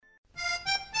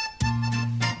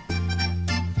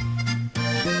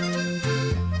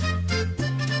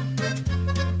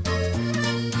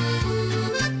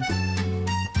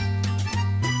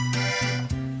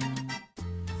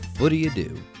What Do You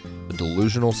Do? A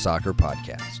delusional soccer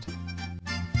podcast.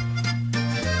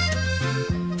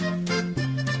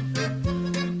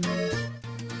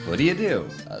 What Do You Do?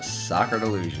 A soccer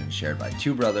delusion shared by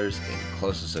two brothers in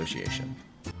close association.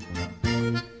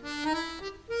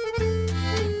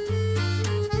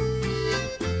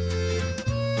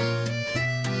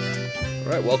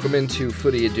 All right, welcome into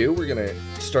What Do You Do? We're going to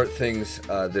start things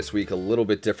this week a little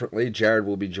bit differently. Jared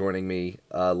will be joining me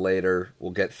later.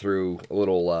 We'll get through a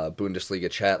little Bundesliga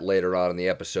chat later on in the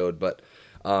episode. But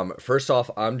first off,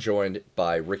 I'm joined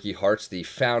by Ricky Hartz, the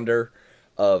founder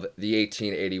of the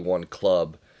 1881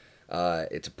 Club.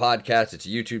 It's a podcast. It's a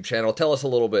YouTube channel. Tell us a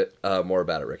little bit more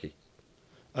about it, Ricky.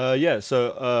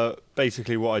 So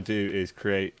basically what I do is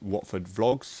create Watford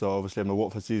vlogs. So obviously I'm a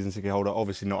Watford season ticket holder,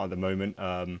 obviously not at the moment,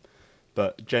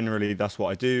 but generally that's what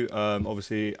I do.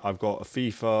 Obviously I've got a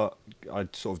FIFA, I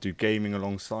sort of do gaming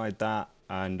alongside that.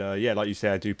 And like you say,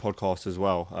 I do podcasts as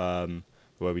well,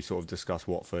 where we sort of discuss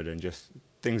Watford and just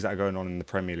things that are going on in the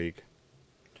Premier League.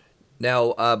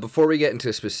 Now, before we get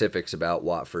into specifics about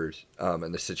Watford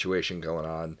and the situation going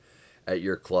on at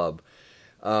your club,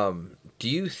 do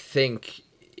you think,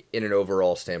 in an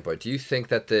overall standpoint, do you think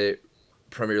that the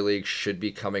Premier League should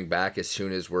be coming back as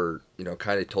soon as we're,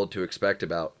 kind of told to expect,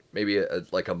 about maybe a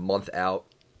month out?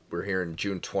 We're hearing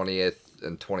June 20th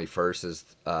and 21st as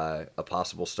a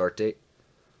possible start date.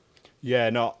 Yeah,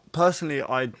 no, personally,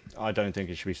 I don't think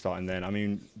it should be starting then. I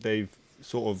mean, they've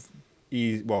sort of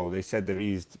they said they've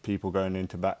eased people going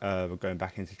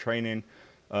back into training,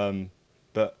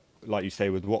 but like you say,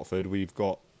 with Watford, we've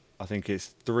got, I think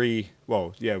it's three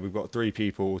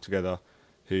people altogether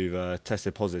who've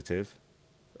tested positive,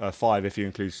 5 if you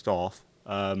include staff,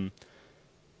 that's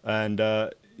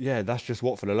just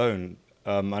Watford alone.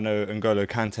 I know N'Golo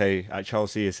Kante at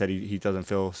Chelsea has said he doesn't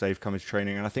feel safe coming to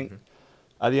training, and I think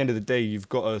at the end of the day, you've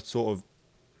got to sort of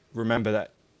remember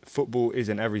that football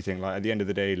isn't everything. Like, at the end of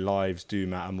the day, lives do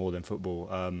matter more than football.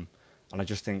 And I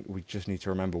just think we just need to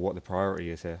remember what the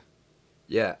priority is here.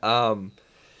 Yeah.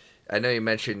 I know you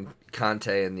mentioned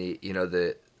Conte, and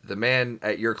the man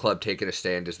at your club taking a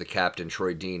stand is the captain,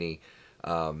 Troy Deeney.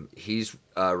 He's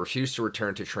refused to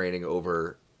return to training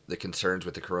over the concerns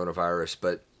with the coronavirus,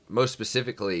 but most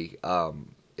specifically,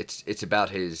 it's about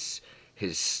his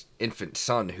infant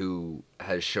son who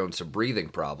has shown some breathing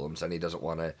problems, and he doesn't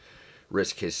want to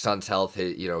risk his son's health.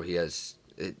 He has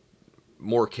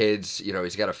more kids.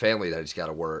 He's got a family that he's got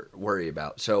to worry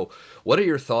about. So, what are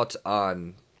your thoughts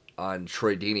on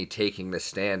Troy Deeney taking this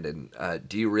stand, and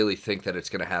do you really think that it's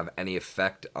going to have any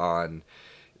effect on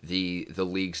the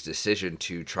league's decision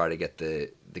to try to get the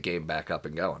game back up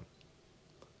and going?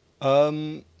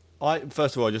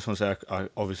 First of all, I just want to say I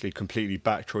obviously completely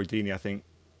back Troy Deeney. I think,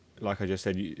 like I just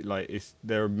said,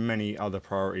 there are many other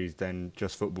priorities than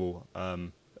just football.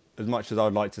 As much as I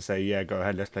would like to say, yeah, go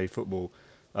ahead, let's play football,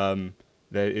 there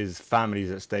is families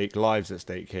at stake, lives at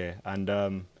stake here.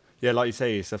 And like you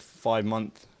say, it's a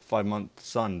 5-month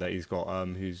son that he's got,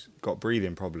 who's got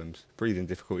breathing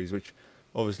difficulties, which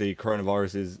obviously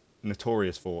coronavirus is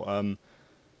notorious for.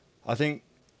 I think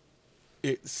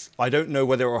I don't know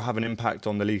whether it will have an impact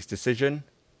on the league's decision.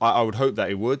 I would hope that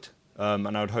it would,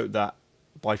 and I would hope that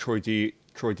by Troy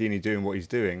Deeney doing what he's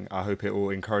doing, I hope it will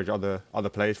encourage other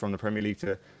players from the Premier League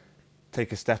to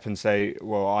take a step and say,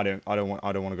 well, I don't want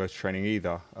to go to training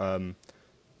either,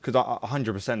 because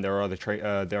 100%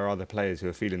 there are other players who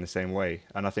are feeling the same way,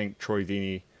 and I think Troy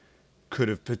Deeney could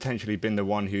have potentially been the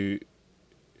one who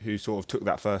sort of took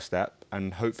that first step,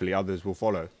 and hopefully others will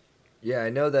follow. Yeah,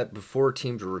 I know that before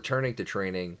teams were returning to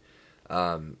training,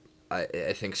 I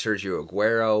think Sergio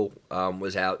Aguero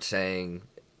was out saying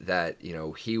that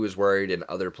he was worried and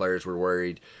other players were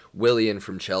worried. Willian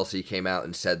from Chelsea came out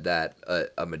and said that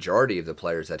a majority of the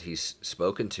players that he's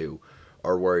spoken to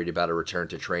are worried about a return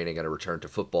to training and a return to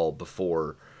football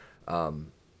before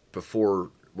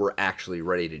we're actually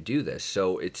ready to do this.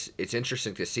 So it's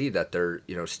interesting to see that they're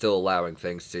still allowing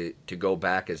things to go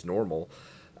back as normal,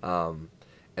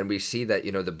 and we see that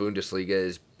the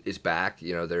Bundesliga is back.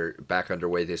 They're back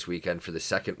underway this weekend for the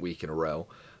second week in a row.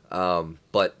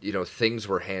 But things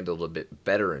were handled a bit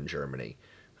better in Germany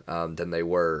than they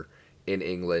were in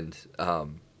England,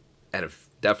 and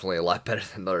definitely a lot better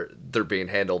than they're being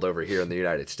handled over here in the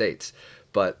United States.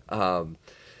 But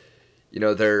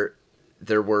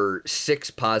there were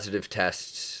 6 positive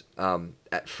tests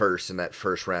at first in that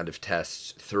first round of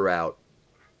tests throughout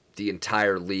the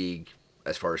entire league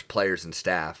as far as players and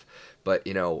staff. But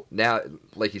now,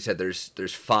 like you said, there's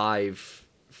five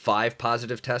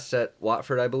positive tests at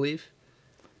Watford, I believe.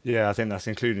 Yeah, I think that's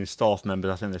including staff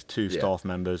members. I think there's two Yeah. staff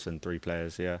members and three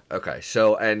players. Yeah. Okay,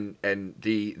 so and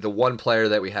the one player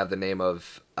that we have the name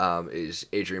of is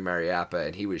Adrian Mariappa,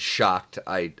 and he was shocked.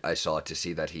 I saw it to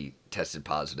see that he tested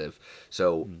positive.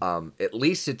 So at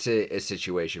least it's a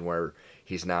situation where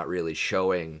he's not really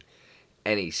showing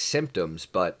any symptoms.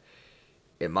 But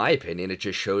in my opinion, it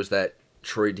just shows that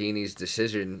Troy Deeney's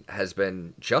decision has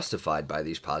been justified by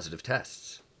these positive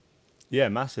tests. Yeah,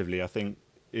 massively. I think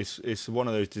it's one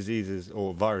of those diseases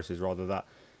or viruses rather that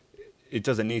it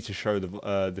doesn't need to show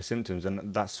the symptoms,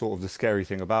 and that's sort of the scary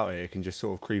thing about it. It can just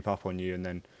sort of creep up on you and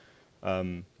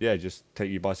then yeah, just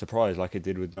take you by surprise like it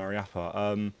did with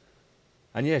Mariappa.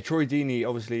 And yeah, Troy Deeney,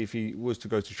 obviously, if he was to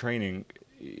go to training,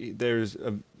 there's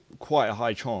quite a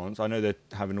high chance. I know they're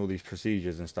having all these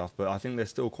procedures and stuff, but I think there's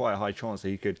still quite a high chance that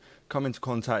he could come into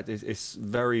contact. It's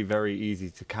very, very easy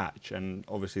to catch, and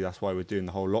obviously that's why we're doing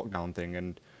the whole lockdown thing.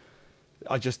 And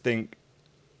I just think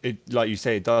it, like you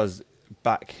say, it does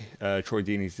back Troy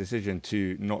Deeney's decision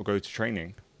to not go to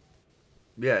training.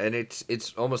 Yeah, and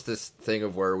it's almost this thing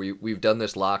of where we've done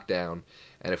this lockdown,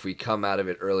 and if we come out of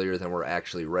it earlier than we're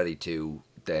actually ready to,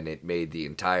 then it made the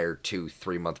entire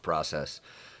 2-3 month process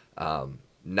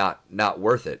not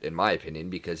worth it, in my opinion,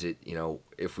 because it,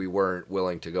 if we weren't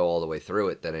willing to go all the way through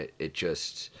it, then it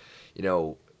just,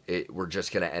 we're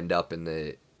just gonna end up in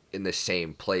the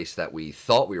same place that we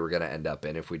thought we were gonna end up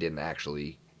in if we didn't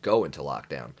actually go into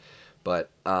lockdown.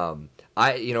 But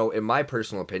in my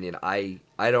personal opinion, I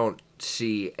don't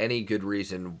see any good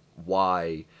reason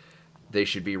why they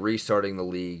should be restarting the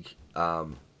league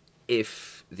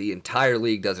if the entire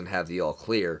league doesn't have the all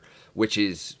clear, which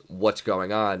is what's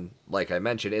going on. Like I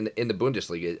mentioned, in the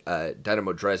Bundesliga,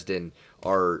 Dynamo Dresden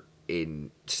are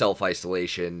in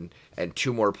self-isolation, and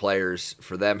two more players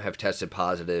for them have tested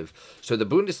positive. So the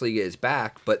Bundesliga is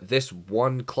back, but this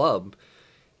one club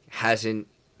hasn't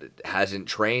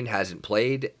trained, hasn't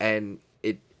played, and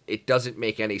it doesn't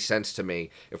make any sense to me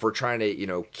if we're trying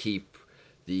to keep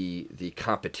the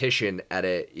competition at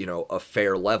a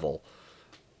fair level.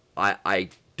 I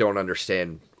don't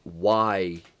understand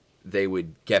why they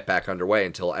would get back underway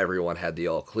until everyone had the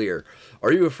all clear.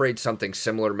 Are you afraid something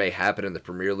similar may happen in the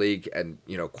Premier League, and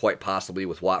quite possibly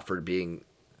with Watford being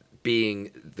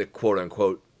the quote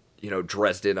unquote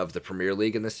Dresden of the Premier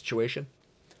League in this situation?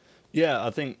 Yeah,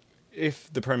 I think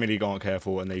if the Premier League aren't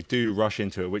careful and they do rush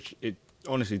into it, which it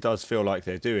honestly does feel like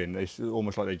they're doing, it's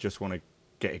almost like they just want to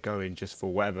get it going just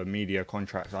for whatever media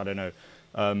contracts. I don't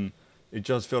know. It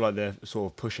does feel like they're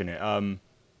sort of pushing it.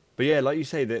 But yeah, like you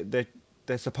say,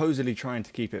 they're supposedly trying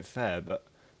to keep it fair,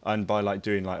 and by like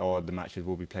doing like, oh, the matches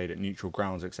will be played at neutral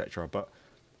grounds, etc. But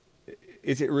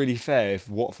is it really fair if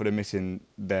Watford are missing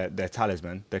their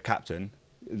talisman, their captain,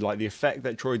 like the effect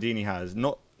that Troy Deeney has,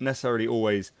 not necessarily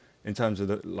always in terms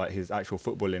of like his actual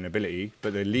footballing ability,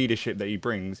 but the leadership that he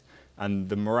brings and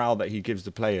the morale that he gives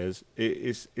the players,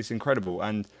 it's incredible.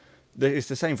 And it's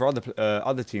the same for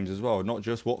other teams as well, not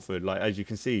just Watford. Like as you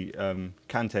can see,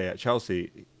 Kante at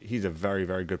Chelsea, he's a very,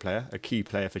 very good player, a key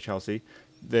player for Chelsea.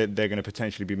 They're going to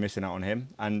potentially be missing out on him,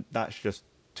 and that's just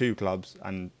two clubs.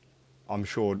 And I'm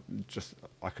sure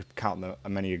I could count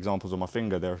many examples on my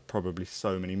finger. There are probably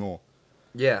so many more.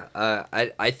 Yeah,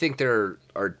 I think there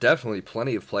are definitely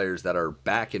plenty of players that are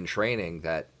back in training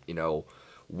that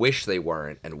wish they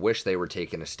weren't and wish they were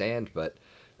taking a stand, but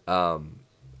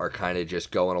are kind of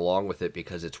just going along with it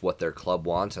because it's what their club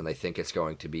wants, and they think it's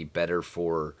going to be better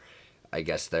for, I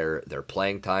guess, their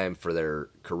playing time, for their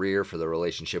career, for their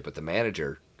relationship with the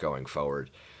manager going forward.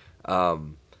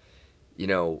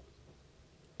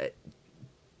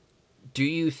 Do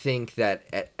you think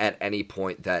that at any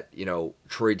point that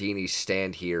Troy Deeney's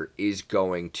stand here is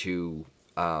going to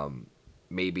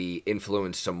maybe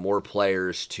influence some more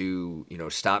players to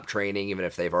stop training even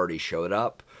if they've already showed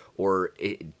up, or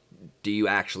do you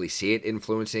actually see it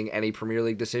influencing any Premier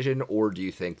League decision, or do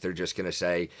you think they're just going to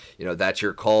say that's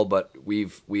your call, but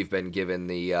we've been given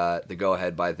the go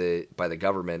ahead by the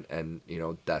government, and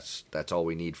that's all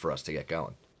we need for us to get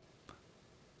going?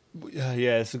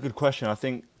 Yeah, it's a good question. I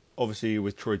think obviously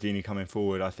with Troy Deeney coming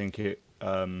forward, I think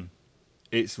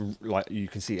it's like you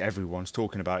can see everyone's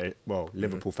talking about it. Well,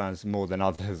 Liverpool fans more than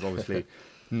others, obviously.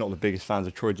 Not the biggest fans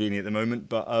of Troy Deeney at the moment,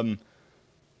 but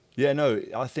yeah, no,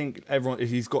 I think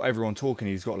he's got everyone talking.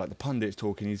 He's got like the pundits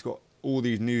talking. He's got all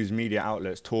these news media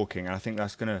outlets talking, and I think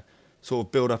that's going to sort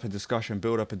of build up a discussion,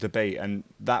 build up a debate, and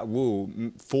that will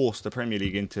force the Premier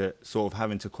League into sort of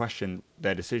having to question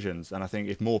their decisions. And I think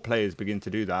if more players begin to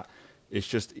do that, it's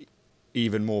just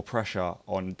even more pressure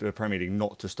on the Premier League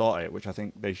not to start it, which I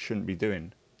think they shouldn't be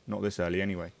doing, not this early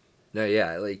anyway. No,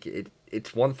 yeah, like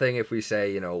it's one thing if we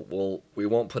say, we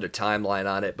won't put a timeline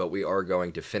on it, but we are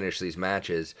going to finish these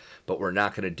matches, but we're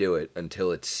not going to do it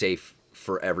until it's safe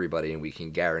for everybody and we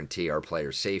can guarantee our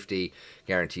players' safety,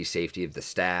 guarantee safety of the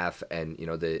staff, and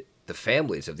the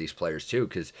families of these players too,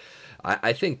 because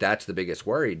I think that's the biggest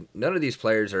worry. None of these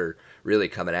players are really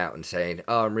coming out and saying,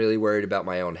 "Oh, I'm really worried about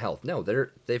my own health." No,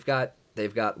 they've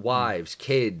got wives,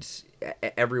 kids,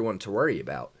 everyone to worry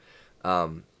about.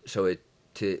 So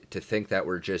to think that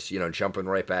we're just jumping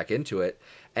right back into it,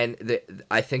 and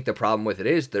I think the problem with it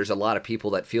is there's a lot of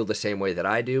people that feel the same way that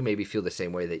I do, maybe feel the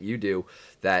same way that you do.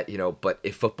 That but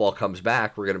if football comes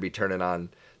back, we're going to be turning on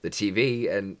the TV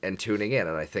and tuning in,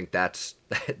 and I think that's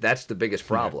the biggest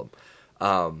problem.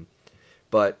 Yeah.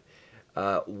 But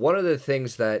one of the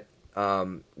things that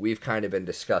we've kind of been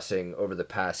discussing over the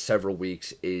past several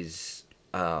weeks is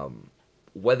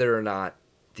whether or not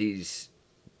these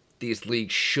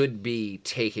leagues should be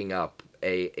taking up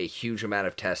a huge amount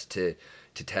of tests to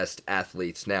test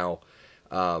athletes. Now,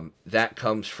 that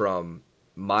comes from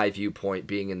my viewpoint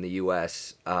being in the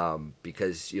U.S.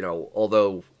 Because,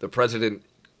 although the president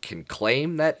can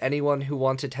claim that anyone who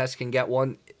wants a test can get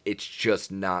one, it's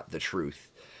just not the truth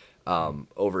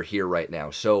over here right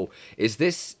now. So is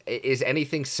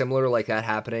anything similar like that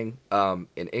happening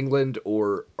in England,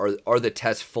 or are the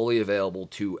tests fully available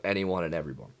to anyone and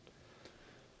everyone?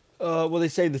 Well, they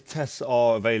say the tests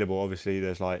are available. Obviously,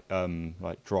 there's like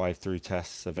drive-through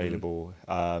tests available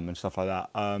and stuff like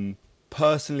that.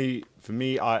 Personally, for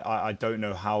me, I don't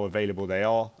know how available they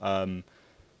are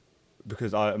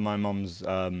because my mum's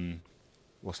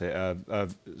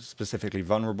specifically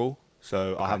vulnerable.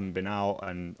 So I haven't been out,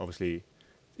 and obviously,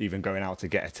 even going out to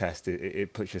get a test,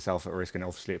 it puts yourself at risk, and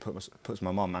obviously it puts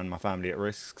my mum and my family at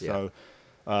risk. Yeah. So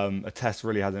a test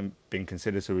really hasn't been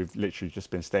considered. So we've literally just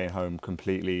been staying home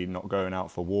completely, not going out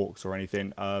for walks or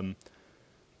anything.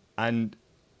 And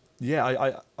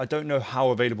yeah, I don't know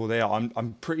how available they are.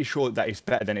 I'm pretty sure that it's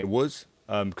better than it was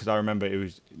because I remember it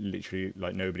was literally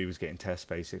like nobody was getting tests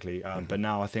basically. But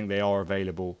now I think they are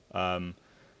available.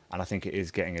 And I think it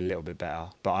is getting a little bit better,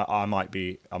 but I might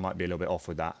be a little bit off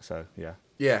with that. So yeah.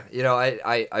 Yeah,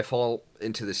 I fall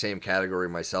into the same category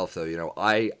myself though.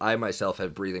 I myself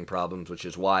have breathing problems, which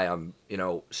is why I'm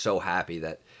so happy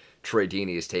that Troy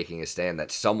Deeney is taking a stand, that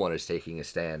someone is taking a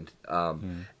stand.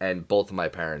 And both of my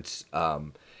parents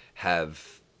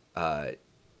have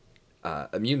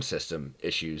immune system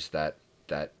issues that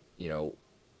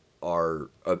are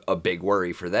a big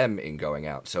worry for them in going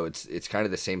out. So it's kind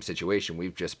of the same situation.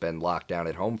 We've just been locked down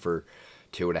at home for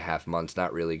 2.5 months,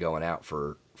 not really going out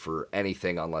for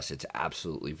anything unless it's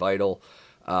absolutely vital.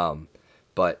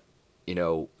 But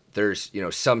there's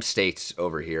some states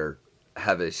over here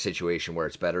have a situation where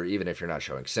it's better. Even if you're not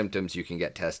showing symptoms, you can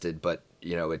get tested, but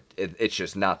it's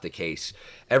just not the case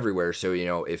everywhere. So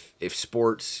if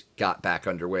sports got back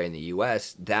underway in the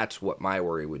U.S., that's what my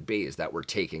worry would be, is that we're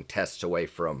taking tests away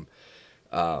from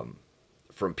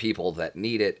people that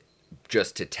need it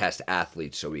just to test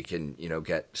athletes so we can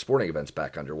get sporting events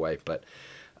back underway. But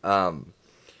the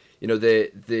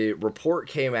report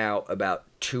came out about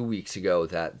 2 weeks ago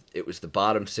that it was the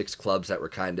bottom 6 clubs that were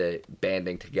kind of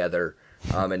banding together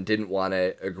and didn't want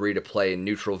to agree to play in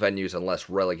neutral venues unless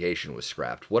relegation was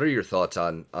scrapped. What are your thoughts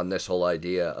on this whole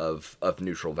idea of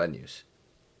neutral venues?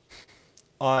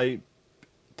 I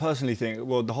personally think,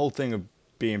 well, the whole thing of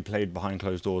being played behind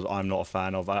closed doors, I'm not a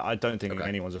fan of. I don't think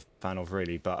anyone's a fan of,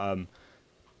 really. But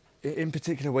in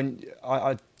particular, when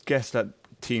I guess that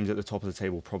teams at the top of the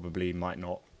table probably might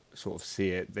not sort of see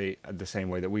it the same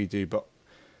way that we do. But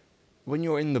when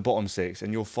you're in the bottom 6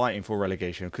 and you're fighting for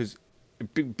relegation, because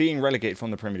being relegated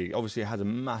from the Premier League obviously has a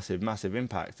massive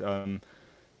impact, and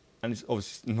it's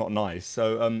obviously not nice.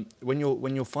 So when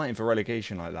you're fighting for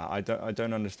relegation like that, I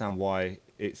don't understand why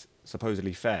it's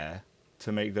supposedly fair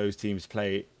to make those teams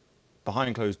play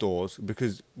behind closed doors,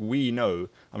 because we know,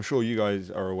 I'm sure you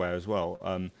guys are aware as well,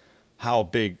 how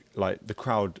big the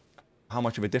crowd, how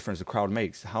much of a difference the crowd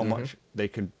makes, how much they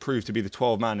can prove to be the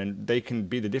 12 man, and they can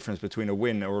be the difference between a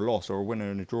win or a loss or a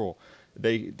winner and a draw.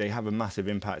 They have a massive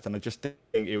impact, and I just think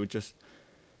it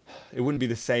wouldn't be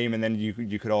the same. And then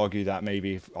you could argue that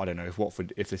maybe if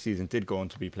the season did go on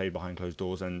to be played behind closed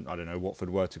doors, and Watford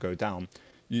were to go down,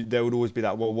 there would always be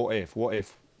that, well, what if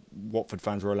Watford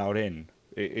fans were allowed in?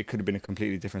 It could have been a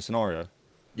completely different scenario.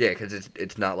 Yeah, because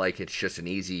it's not like it's just an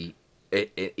easy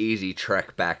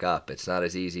trek back up. It's not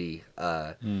as easy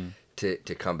to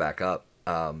come back up.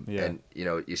 And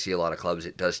you see a lot of clubs,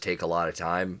 it does take a lot of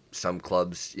time. Some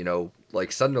clubs,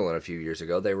 like Sunderland a few years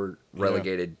ago, they were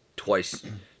relegated twice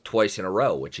in a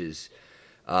row, which is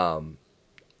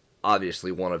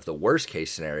obviously one of the worst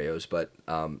case scenarios, but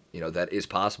that is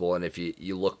possible. And if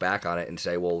you look back on it and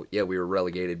say, well, yeah, we were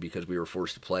relegated because we were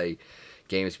forced to play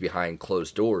games behind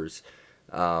closed doors,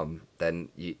 then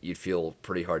you'd feel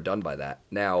pretty hard done by that.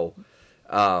 Now,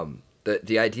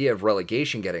 the idea of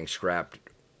relegation getting scrapped,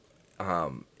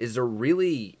 is there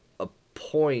really a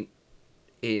point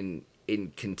in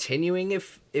continuing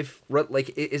is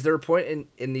there a point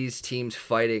in these teams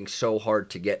fighting so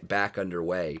hard to get back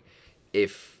underway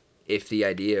if the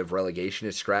idea of relegation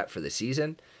is scrapped for the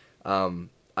season? With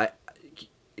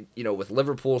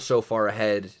Liverpool so far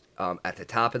ahead, at the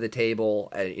top of the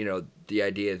table, and the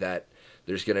idea that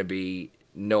there's going to be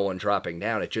no one dropping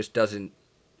down, it doesn't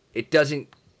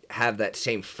have that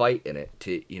same fight in it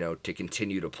to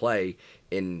continue to play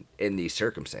in these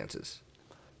circumstances.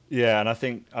 Yeah, and I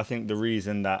think the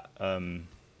reason that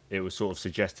it was sort of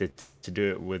suggested to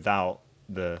do it without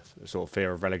the sort of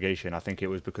fear of relegation, I think it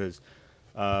was because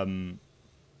what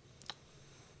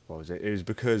was it? It was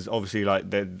because obviously like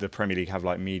the Premier League have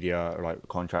like media like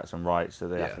contracts and rights,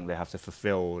 so I think they have to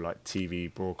fulfill like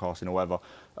TV broadcasting or whatever.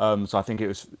 So I think it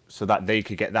was so that they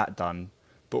could get that done,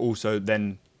 but also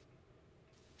then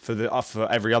for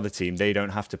every other team, they don't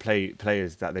have to play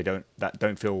players that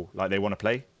don't feel like they want to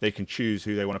play. They can choose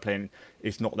who they want to play, and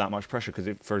it's not that much pressure.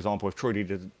 Because for example, if Troy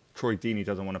Deeney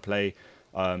doesn't want to play,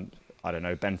 I don't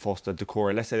know, Ben Foster,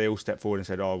 Decore, let's say they all step forward and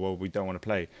said, oh well, we don't want to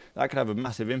play. That could have a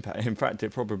massive impact. In fact,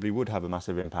 it probably would have a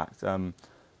massive impact.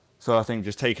 So I think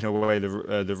just taking away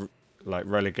the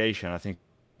relegation, I think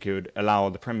it would allow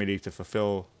the Premier League to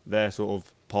fulfil their sort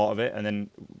of part of it, and then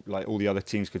like all the other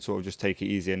teams could sort of just take it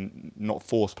easy and not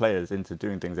force players into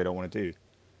doing things they don't want to do.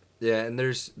 Yeah, and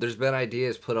there's been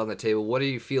ideas put on the table. What do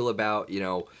you feel about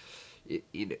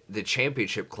the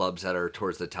championship clubs that are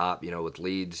towards the top? With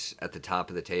Leeds at the top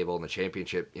of the table in the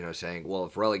championship, saying, well,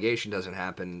 if relegation doesn't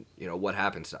happen, what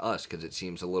happens to us? Because it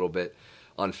seems a little bit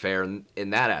unfair in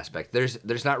that aspect.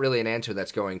 There's not really an answer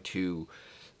that's going to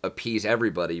appease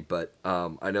everybody, but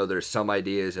I know there's some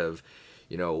ideas of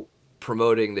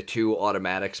promoting the 2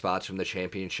 automatic spots from the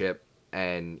championship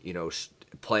and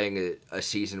playing a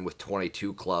season with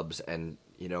 22 clubs and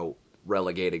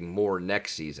relegating more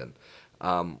next season.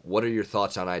 What are your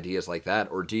thoughts on ideas like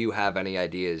that, or do you have any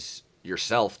ideas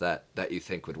yourself that you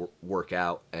think would work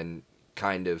out and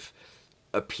kind of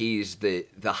appease the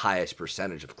highest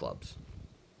percentage of clubs?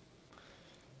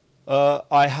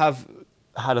 I have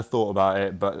had a thought about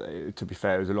it, but to be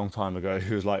fair, it was a long time ago. It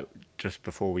was like just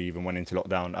before we even went into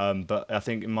lockdown. But I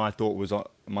think my thought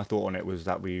on it was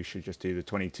that we should just do the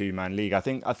 22-man league. I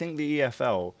think the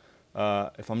EFL,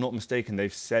 if I'm not mistaken,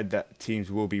 they've said that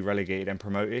teams will be relegated and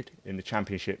promoted in the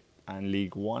Championship and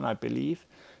League One, I believe.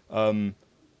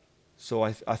 So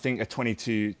I think a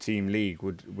 22-team league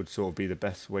would sort of be the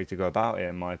best way to go about it,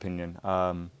 in my opinion.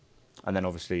 And then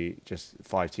obviously just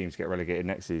 5 teams get relegated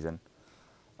next season.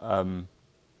 I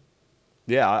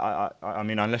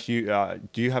mean, unless you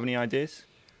do you have any ideas?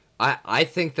 I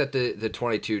think that the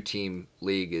 22-team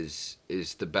league is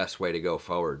the best way to go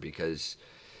forward because,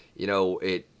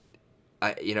 my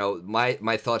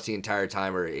thoughts the entire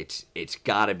time are it's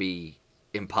got to be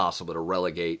impossible to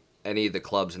relegate any of the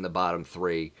clubs in the bottom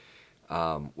 3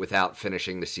 without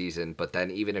finishing the season. But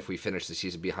then even if we finish the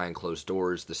season behind closed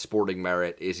doors, the sporting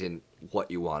merit isn't what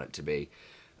you want it to be.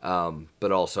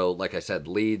 But also, like I said,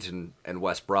 Leeds and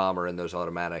West Brom are in those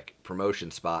automatic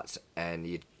promotion spots, and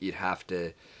you'd have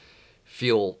to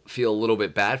feel a little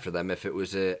bit bad for them if it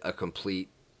was a complete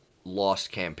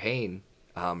lost campaign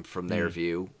from their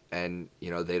view, and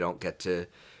they don't get to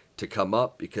come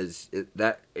up because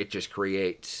it just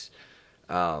creates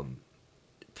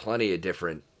plenty of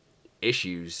different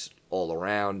issues all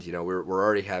around. We're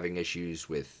already having issues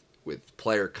with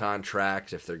player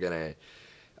contracts if they're gonna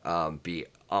be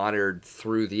honored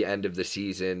through the end of the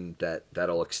season,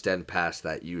 that'll extend past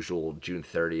that usual June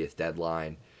 30th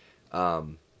deadline.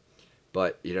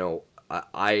 But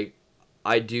I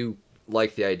do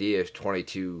like the idea of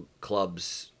 22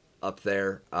 clubs up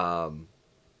there.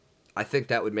 I think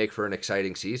that would make for an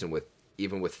exciting season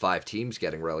even with 5 teams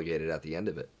getting relegated at the end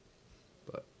of it.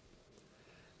 But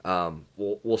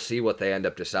we'll see what they end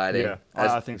up deciding. Yeah,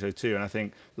 I think so too, and I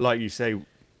think, like you say,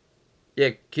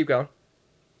 yeah, keep going.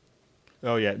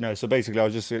 Oh yeah, no. So basically, I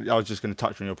was just going to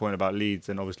touch on your point about Leeds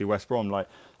and obviously West Brom. Like,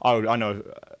 I know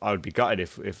I would be gutted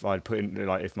if I'd put in,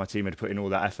 like, if my team had put in all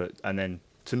that effort and then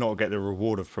to not get the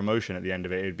reward of promotion at the end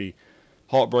of it. It'd be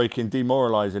heartbreaking,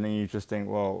 demoralising, and you just think,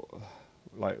 well,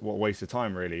 like, what a waste of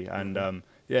time, really. And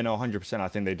 100%. I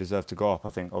think they deserve to go up. I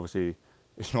think obviously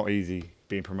it's not easy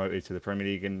being promoted to the Premier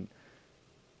League, and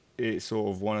it's sort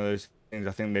of one of those I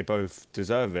think they both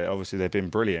deserve it. Obviously, they've been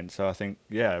brilliant. So I think,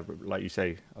 yeah, like you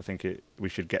say, I think we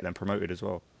should get them promoted as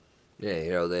well.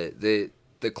 Yeah,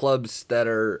 the clubs that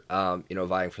are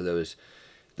vying for the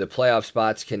playoff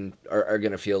spots are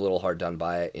going to feel a little hard done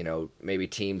by it. Maybe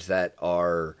teams that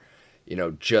are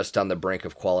just on the brink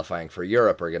of qualifying for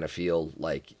Europe are going to feel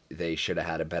like they should have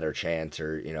had a better chance,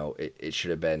 or it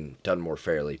should have been done more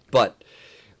fairly. But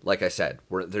like I said,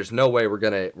 there's no way we're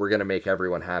gonna make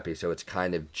everyone happy. So it's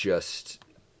kind of just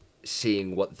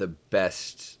seeing what the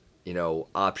best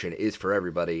option is for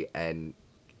everybody, and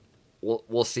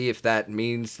we'll see if that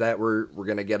means that we're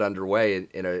gonna get underway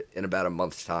in about a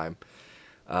month's time.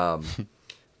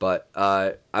 But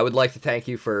I would like to thank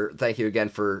you again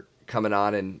for coming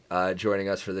on and joining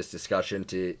us for this discussion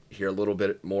to hear a little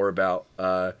bit more about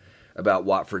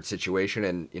Watford's situation,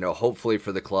 and hopefully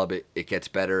for the club it gets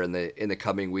better in the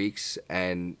coming weeks,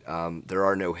 and there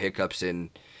are no hiccups in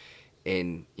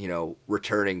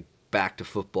returning back to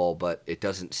football, but it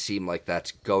doesn't seem like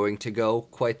that's going to go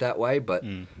quite that way. But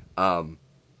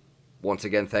once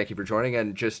again, thank you for joining,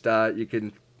 and just you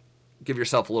can give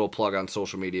yourself a little plug on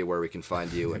social media where we can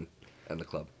find you and the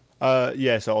club.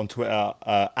 So on Twitter,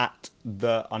 at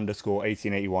the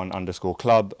 _1881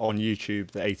 club, on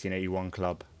YouTube, the 1881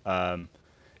 club.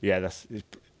 That's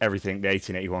everything, the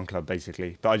 1881 club,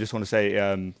 basically. But I just want to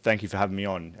say thank you for having me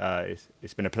on.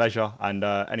 It's been a pleasure, and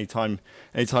anytime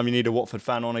you need a Watford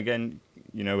fan on again,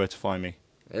 you know where to find me.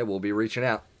 Yeah, we'll be reaching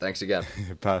out. Thanks again.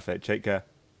 Perfect. Take care.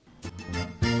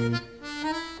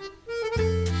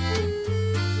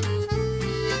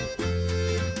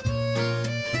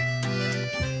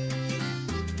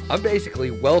 I'm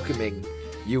basically welcoming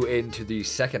you into the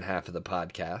second half of the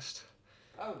podcast.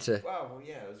 Wow, well,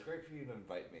 yeah, it was great for you to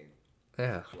invite me.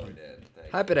 Yeah. Sure did.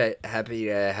 Happy to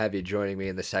have you joining me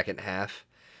in the second half.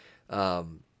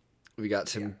 We got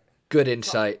some good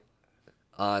insight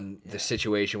on the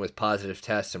situation with positive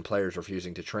tests and players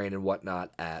refusing to train and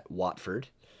whatnot at Watford.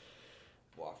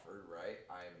 Watford, right?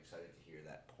 I am excited to hear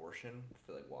that portion. I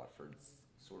feel like Watford's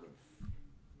sort of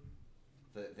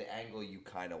the angle you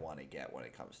kind of want to get when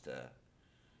it comes to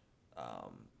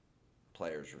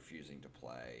players refusing to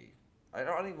play. I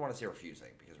don't even want to say refusing,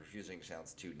 because refusing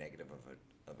sounds too negative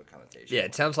of a connotation. Yeah,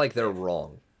 it sounds like they're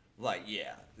wrong. Like,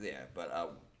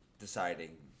 but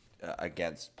deciding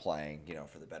against playing,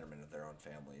 for the betterment of their own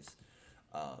families.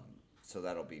 So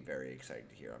that'll be very exciting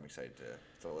to hear. I'm excited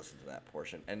to listen to that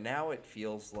portion. And now it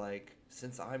feels like,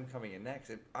 since I'm coming in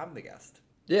next, I'm the guest.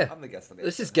 Yeah, I'm the guest on the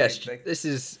This is episode.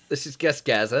 guest. This is guest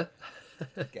Gaza.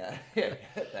 Yeah,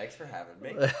 thanks for having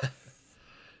me.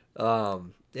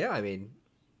 I mean,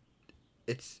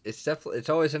 it's definitely, it's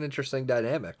always an interesting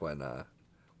dynamic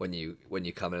when you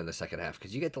come in the second half,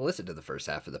 because you get to listen to the first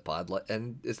half of the pod,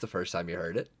 and it's the first time you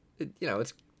heard it.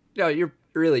 You're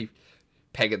really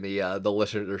pegging the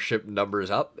listenership numbers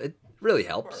up. It really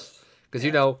helps, because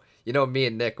me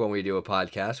and Nick, when we do a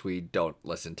podcast, we don't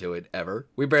listen to it ever.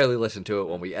 We barely listen to it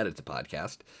when we edit the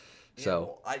podcast.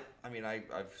 So I've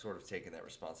sort of taken that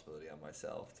responsibility on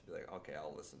myself to be like, okay,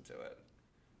 I'll listen to it.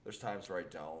 There's times where I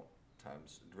don't.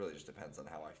 Times it really just depends on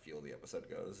how I feel the episode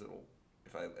goes.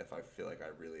 If I feel like I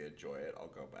really enjoy it, I'll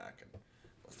go back and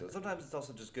listen to it. Sometimes it's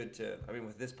also just good to. I mean,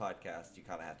 with this podcast, you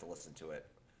kind of have to listen to it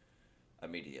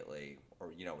immediately, or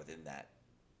within that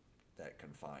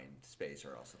confined space,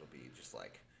 or else it'll be just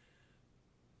like,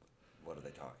 what are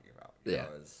they talking about?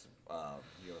 With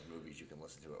movies, you can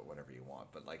listen to it whenever you want,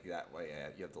 but like that way,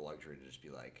 you have the luxury to just be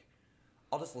like,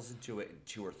 I'll just listen to it in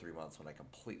 2 or 3 months when I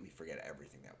completely forget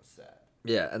everything that was said.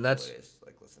 Yeah, and that's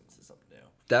like listening to something new.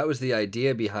 That was the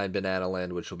idea behind Banana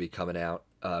Land, which will be coming out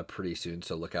pretty soon,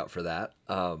 so look out for that.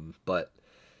 But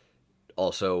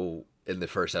also, in the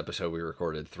first episode we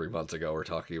recorded 3 months ago, we're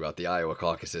talking about the Iowa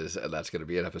caucuses, and that's going to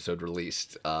be an episode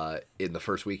released in the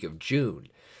first week of June.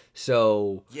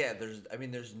 So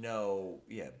there's no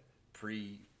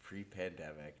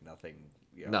pre-pandemic, nothing.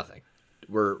 Nothing.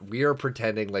 We are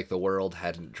pretending like the world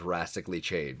hadn't drastically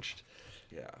changed.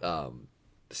 Yeah.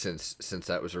 Since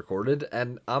that was recorded,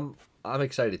 and I'm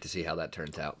excited to see how that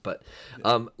turns out. But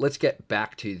let's get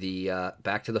back to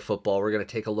the football. We're going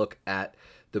to take a look at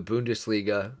the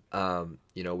Bundesliga.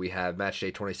 We have match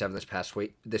day 27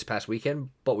 this past weekend,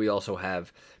 but we also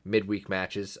have midweek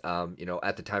matches.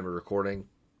 At the time of recording,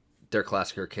 Der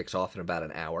Klassiker kicks off in about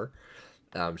an hour.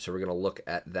 So we're going to look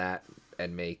at that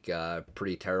and make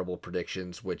pretty terrible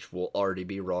predictions, which will already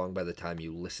be wrong by the time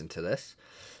you listen to this.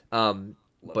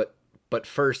 But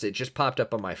first, it just popped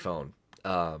up on my phone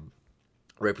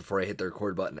right before I hit the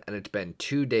record button, and it's been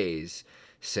 2 days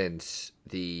since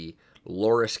the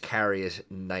Loris Karius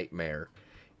nightmare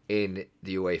in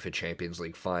the UEFA Champions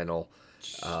League final.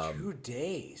 2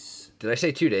 days. Did I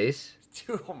say 2 days?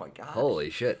 Dude, oh my god. Holy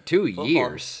shit! 2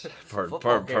 years.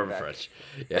 Pardon French.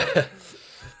 Yeah,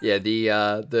 yeah.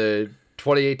 The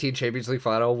 2018 Champions League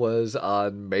final was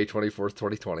on May 24th,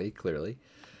 2020. Clearly,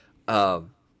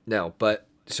 no, but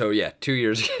so yeah, 2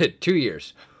 years. 2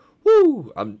 years.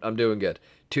 Woo! I'm doing good.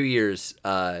 2 years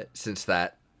since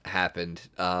that happened.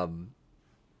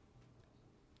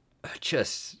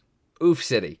 Just oof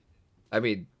city. I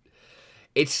mean,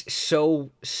 it's so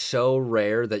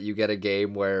rare that you get a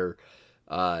game where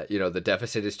the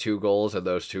deficit is 2 goals, and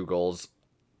those 2 goals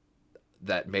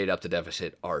that made up the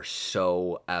deficit are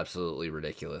so absolutely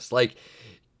ridiculous. Like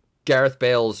Gareth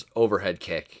Bale's overhead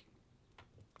kick,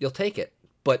 you'll take it.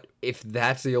 But if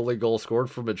that's the only goal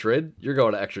scored for Madrid, you're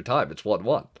going to extra time. It's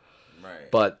 1-1. Right.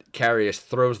 But Karius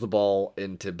throws the ball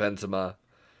into Benzema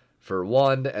for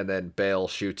 1, and then Bale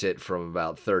shoots it from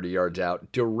about 30 yards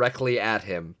out directly at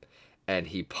him, and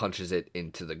he punches it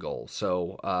into the goal.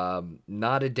 So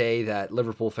not a day that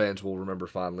Liverpool fans will remember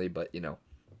fondly, but,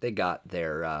 they got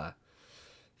their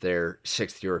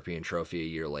 6th European trophy a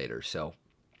year later. So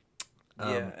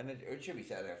yeah, and it should be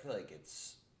said, I feel like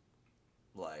it's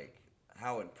like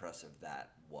how impressive that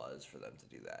was for them to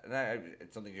do that. And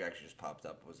it's something that actually just popped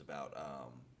up was about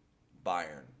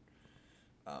Bayern,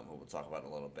 who we'll talk about in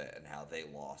a little bit, and how they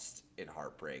lost in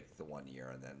heartbreak the 1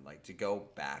 year, and then like to go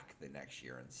back the next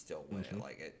year and still win it.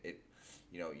 Like it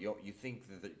you think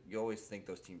that you always think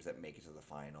those teams that make it to the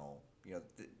final,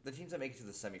 the teams that make it to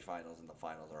the semifinals and the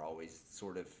finals are always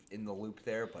sort of in the loop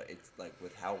there, but it's like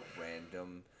with how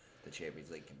random the Champions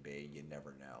League can be, you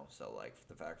never know. So like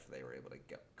the fact that they were able to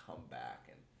come back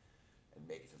and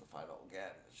make it to the final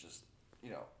again, it's just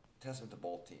testament to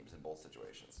both teams in both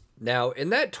situations. now in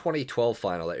that 2012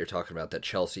 final that you're talking about, that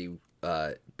Chelsea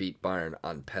beat Bayern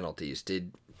on penalties,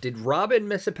 did Robin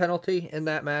miss a penalty in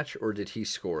that match, or did he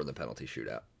score in the penalty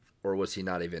shootout, or was he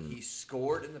not even? He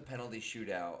scored in the penalty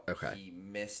shootout. Okay. He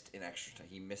missed in extra time.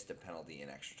 He missed a penalty in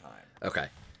extra time. Okay,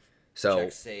 so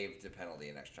Czech saved the penalty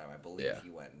in extra time. I believe Yeah. he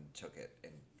went and took it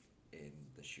in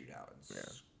the shootout.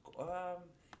 And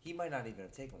he might not even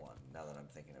have taken one. Now that I'm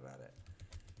thinking about it,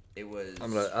 it was.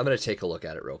 I'm gonna take a look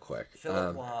at it real quick.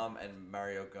 Philip Lahm and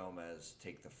Mario Gomez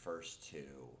take the first 2.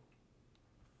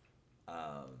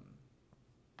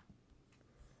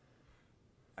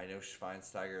 I know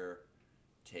Schweinsteiger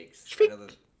takes another.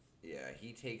 Yeah,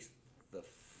 he takes the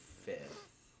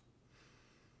 5th,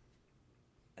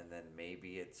 and then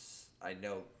maybe it's. I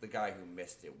know the guy who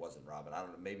missed it wasn't Robin. I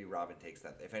don't know. Maybe Robin takes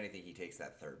that. If anything, he takes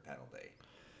that 3rd penalty.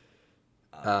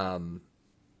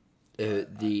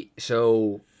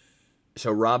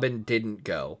 So Robin didn't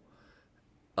go.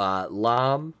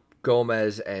 Lahm,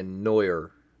 Gomez, and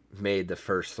Neuer made the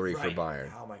first 3 for Bayern.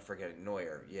 How am I forgetting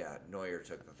Neuer? Yeah, Neuer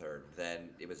took the 3rd. Then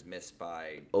it was missed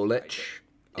by Olic,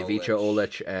 Ivica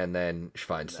Olic, and then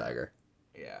Schweinsteiger.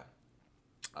 Yeah.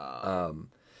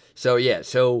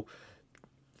 So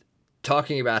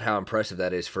talking about how impressive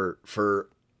that is for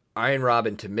Iron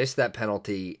Robin to miss that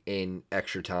penalty in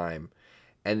extra time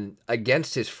and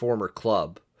against his former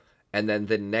club, and then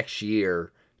the next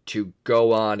year to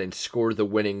go on and score the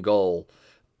winning goal,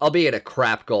 albeit a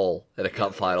crap goal at a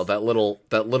cup final. That little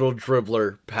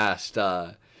dribbler past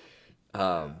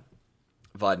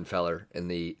Weidenfeller in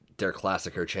the Der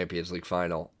Klassiker Champions League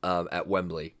final at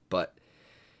Wembley, but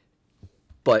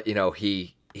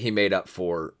he made up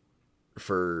for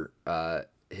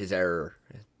his error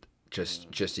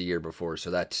just a year before. So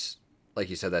that's, like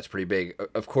you said, that's pretty big.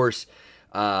 Of course,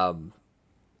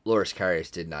 Loris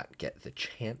Karius did not get the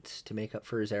chance to make up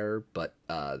for his error, but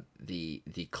the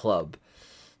club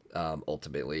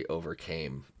ultimately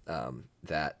overcame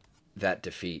that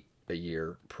defeat a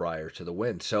year prior to the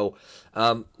win. So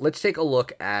let's take a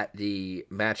look at the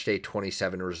Matchday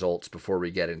 27 results before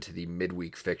we get into the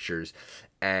midweek fixtures.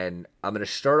 And I'm going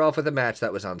to start off with a match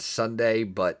that was on Sunday,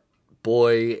 but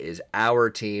boy, is our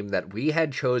team that we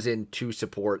had chosen to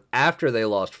support after they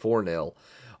lost 4-0,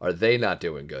 are they not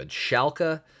doing good.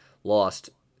 Schalke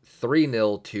lost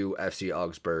 3-0 to FC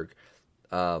Augsburg.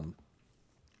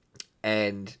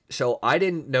 And so I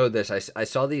didn't know this. I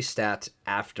saw these stats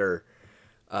after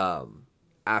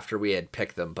we had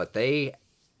picked them, but they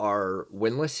are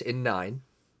winless in 9,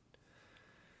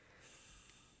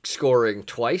 scoring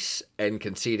twice and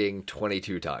conceding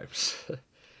 22 times.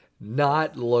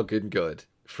 Not looking good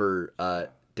for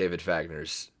David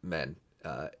Wagner's men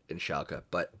in Schalke.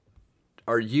 But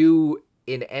are you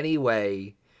in any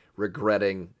way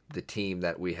regretting the team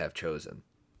that we have chosen?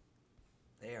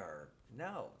 They're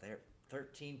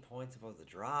 13 points above the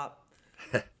drop.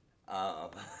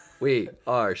 We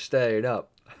are staying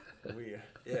up.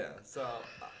 So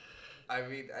I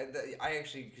mean, I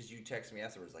actually, because you texted me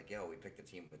afterwards, like, yo, we picked the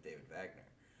team with David Wagner.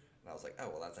 And I was like, oh,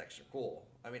 well, that's extra cool.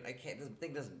 I mean, I can't, the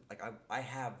thing doesn't, like, I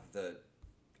have the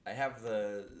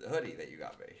hoodie that you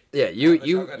got me. Yeah,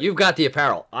 you've got the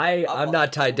apparel. I'm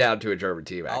not tied down to a German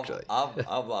team, actually.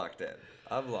 I'm locked in.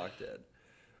 I'm locked in.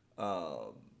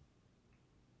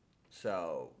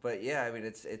 So, but yeah, I mean,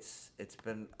 it's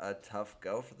been a tough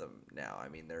go for them now. I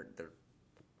mean, they're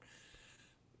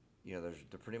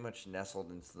they're pretty much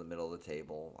nestled into the middle of the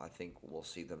table. I think we'll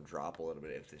see them drop a little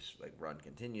bit if this like run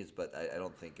continues, but I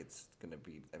don't think it's going to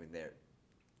be. I mean,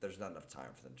 there's not enough time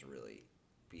for them to really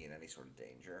be in any sort of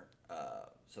danger.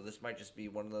 So this might just be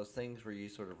one of those things where you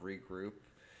sort of regroup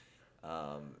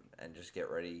and just get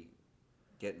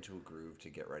into a groove to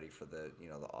get ready for the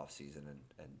the off season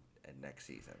and next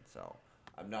season. So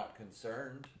I'm not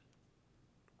concerned.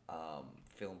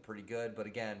 Feeling pretty good, but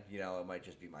again, it might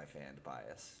just be my fan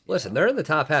bias. Listen, they're in the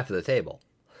top half of the table.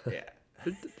 Yeah.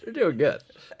 They're doing good.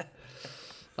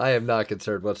 I am not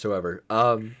concerned whatsoever.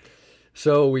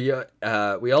 So we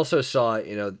also saw,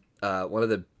 one of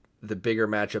the bigger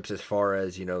matchups as far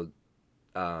as,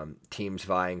 teams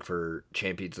vying for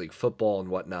Champions League football and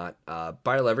whatnot.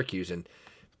 Bayer Leverkusen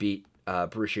beat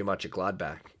Borussia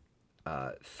Mönchengladbach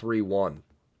 3-1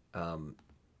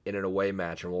 in an away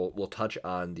match, and we'll touch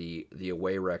on the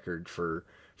away record for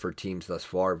teams thus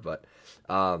far. But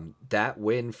that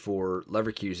win for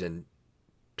Leverkusen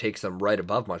takes them right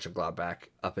above Mönchengladbach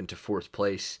up into fourth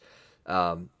place.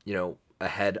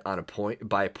 Ahead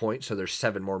by a point. So there's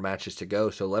 7 more matches to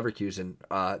go. So Leverkusen,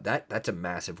 that's a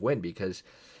massive win because,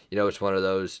 it's one of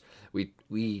those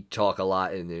we talk a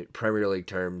lot in the Premier League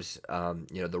terms.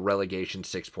 The relegation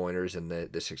 6-pointers and the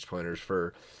 6-pointers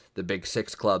for the big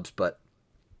 6 clubs, but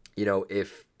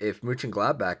if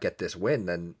Mönchengladbach get this win,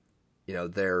 then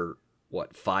they're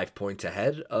 5 points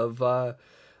ahead of Bayer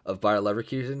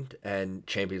Leverkusen, and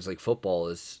Champions League football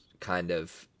is kind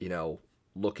of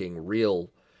looking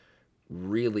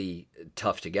really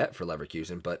tough to get for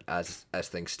Leverkusen. But as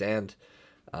things stand,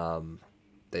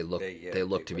 they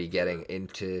look to be getting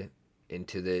into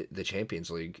the Champions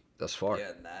League thus far.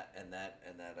 Yeah, and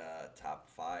that top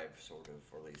 5 sort of,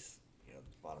 or at least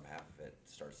the bottom half of it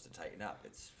starts to tighten up.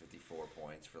 It's 54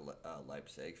 points for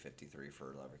Leipzig, 53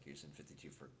 for Leverkusen, 52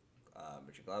 for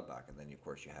Mönchengladbach, and then of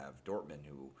course you have Dortmund,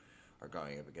 who are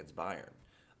going up against Bayern.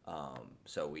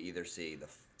 So we either see the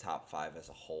top 5 as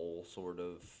a whole sort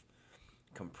of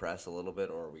compress a little bit,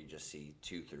 or we just see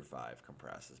 2 through 5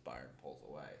 compress as Bayern pulls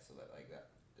away. So that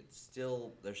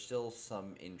there's still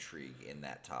some intrigue in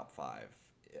that top 5.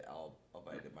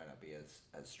 Albeit it might not be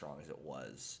as strong as it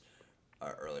was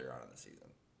earlier on in the season.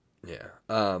 Yeah.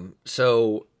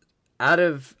 So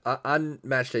on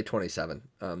match day 27,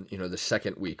 the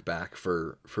second week back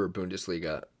for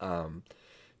Bundesliga,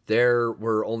 there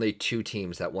were only 2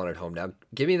 teams that won at home. Now,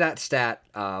 give me that stat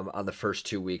on the first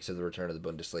 2 weeks of the return of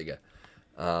the Bundesliga.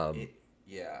 So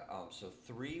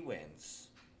 3 wins,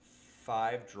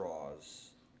 5 draws,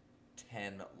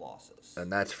 10 losses,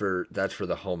 and that's for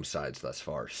the home sides thus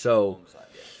far. So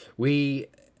we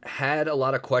had a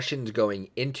lot of questions going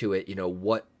into it.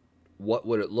 What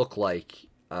would it look like?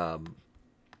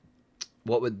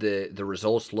 What would the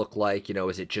results look like?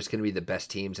 Is it just going to be the best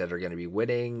teams that are going to be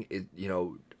winning?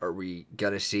 Are we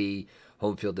going to see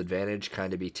home field advantage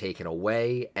kind of be taken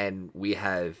away? And we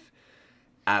have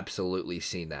absolutely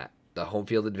seen that. The home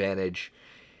field advantage,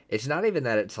 it's not even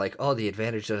that it's like, oh, the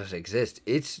advantage doesn't exist.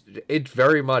 It's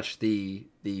very much the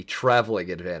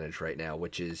traveling advantage right now,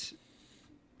 which is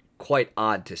quite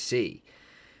odd to see.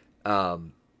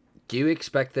 Do you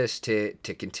expect this to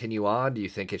continue on? Do you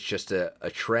think it's just a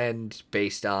trend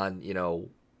based on,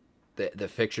 the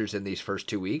fixtures in these first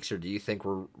 2 weeks, or do you think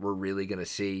we're really going to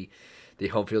see the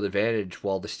home field advantage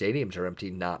while the stadiums are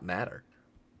empty not matter?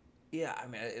 Yeah, I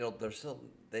mean,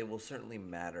 they will certainly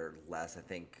matter less, I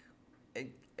think, and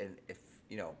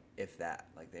if that,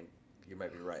 like, you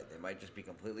might be right. They might just be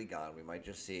completely gone. We might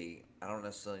just see. I don't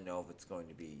necessarily know if it's going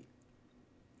to be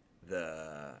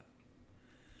the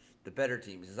better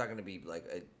teams. It's not going to be like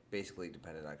basically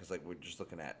dependent on, because like we're just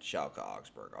looking at Schalke,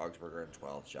 Augsburg. Augsburg are in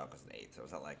 12th, Schalke's in 8th, so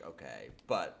it's not like okay.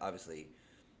 But obviously,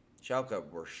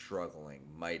 Schalke were struggling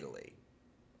mightily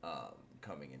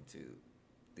coming into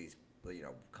these,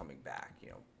 coming back,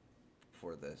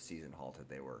 before the season halted.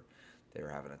 They were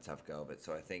having a tough go of it.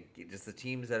 So I think just the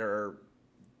teams that are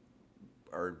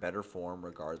in better form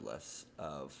regardless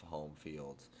of home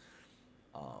field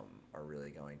are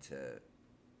really going to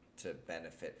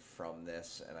benefit from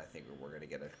this, and I think we're going to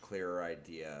get a clearer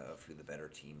idea of who the better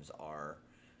teams are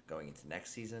going into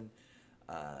next season.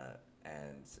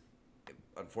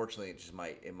 Unfortunately,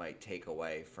 it might take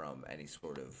away from any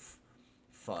sort of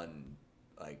fun,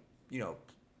 like,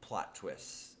 plot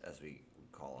twists, as we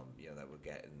call them, that we'll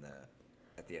get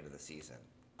at the end of the season.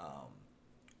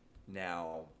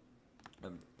 Now,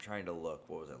 I'm trying to look.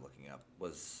 What was I looking up?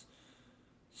 Was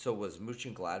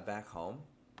Mönchengladbach home?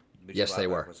 Yes, they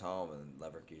were. Was home, and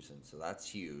Leverkusen, so that's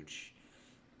huge.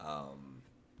 And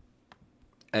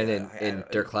in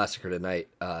their Klassiker tonight,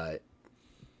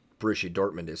 Borussia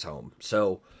Dortmund is home.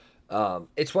 So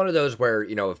it's one of those where,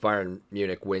 if Bayern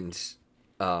Munich wins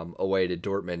away to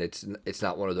Dortmund, it's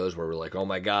not one of those where we're like, oh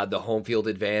my God, the home field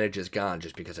advantage is gone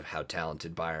just because of how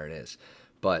talented Bayern is.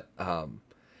 But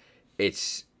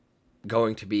it's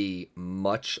going to be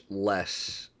much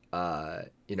less,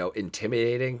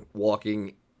 intimidating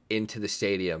walking into the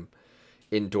stadium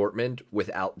in Dortmund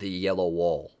without the yellow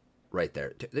wall right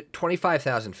there.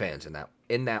 25,000 fans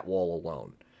in that wall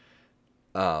alone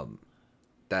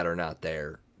that are not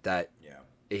there. That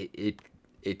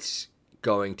it's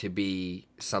going to be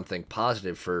something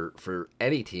positive for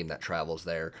any team that travels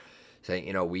there,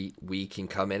 saying, we can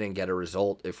come in and get a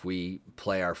result if we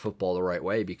play our football the right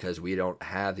way, because we don't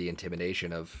have the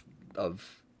intimidation of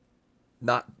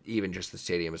not even just the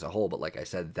stadium as a whole, but like I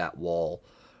said, that wall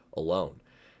alone.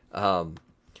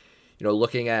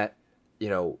 Looking at,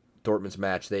 Dortmund's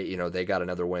match, they got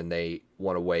another win. They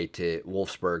won away to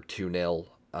Wolfsburg 2-0.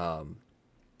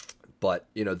 But,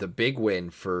 the big win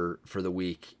for the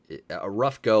week, a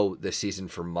rough go this season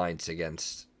for Mainz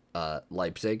against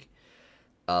Leipzig.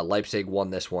 Leipzig won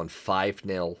this one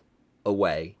 5-0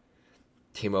 away.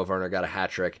 Timo Werner got a hat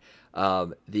trick.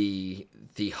 The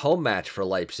home match for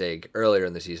Leipzig earlier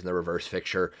in the season, the reverse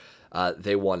fixture,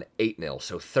 they won 8-0.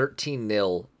 So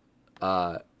 13-0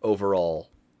 overall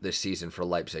this season for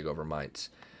Leipzig over Mainz.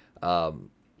 And,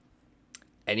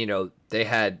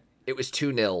 it was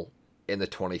 2-0 in the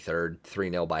 23rd,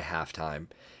 3-0 by halftime.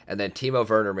 And then Timo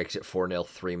Werner makes it 4-0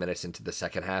 3 minutes into the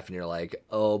second half, and you're like,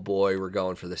 oh boy, we're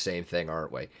going for the same thing,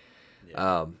 aren't we?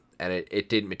 Yeah. And it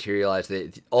didn't materialize.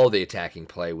 All the attacking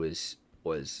play was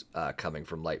coming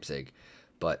from Leipzig.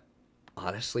 But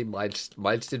honestly,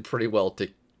 Mainz did pretty well to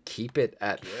keep it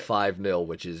at 5-0,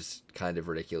 which is kind of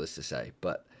ridiculous to say.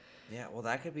 But yeah, well,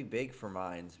 that could be big for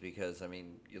Mainz, because,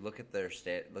 you look at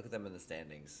look at them in the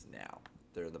standings now.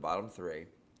 They're in the bottom three.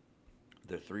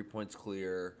 They're 3 points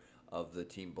clear of the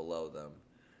team below them,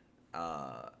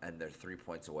 and they're 3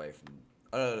 points away from.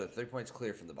 Oh no, they're 3 points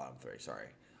clear from the bottom three. Sorry,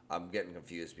 I'm getting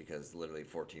confused because literally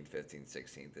 14th, 15th,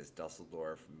 16th is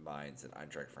Dusseldorf, Mainz, and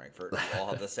Eintracht Frankfurt. They all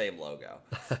have the same logo.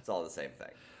 It's all the same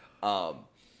thing.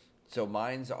 So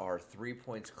Mainz are 3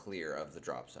 points clear of the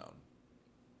drop zone,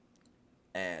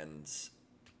 and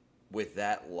with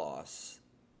that loss,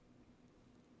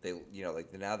 they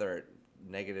now they're at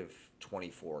negative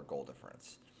 24 goal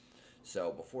difference.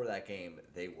 So before that game,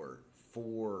 they were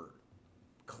 4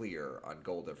 clear on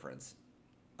goal difference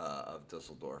of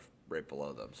Dusseldorf right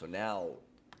below them. So now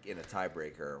in a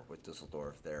tiebreaker with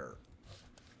Dusseldorf, they're,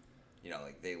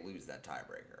 they lose that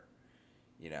tiebreaker.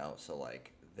 So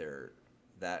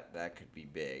that could be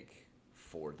big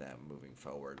for them moving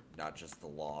forward. Not just the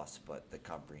loss, but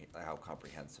how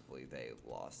comprehensively they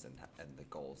lost and the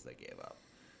goals they gave up.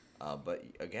 But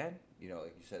again,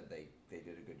 like you said, they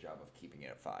did a good job of keeping it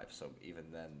at 5. So even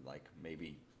then,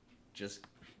 maybe just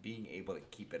being able to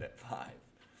keep it at 5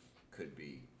 could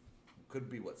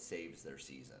be what saves their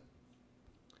season.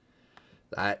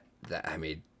 That's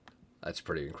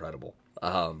pretty incredible.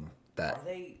 Have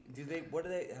they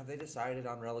decided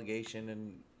on relegation,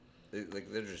 and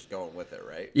they're just going with it,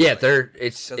 right? Yeah,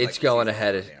 it's going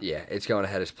ahead. It's going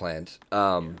ahead as planned.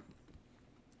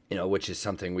 Which is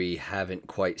something we haven't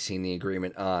quite seen the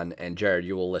agreement on. And Jared,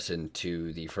 you will listen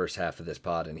to the first half of this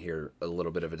pod and hear a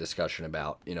little bit of a discussion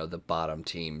about, the bottom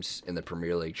teams in the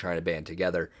Premier League trying to band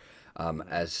together,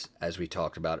 as we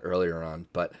talked about earlier on.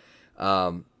 But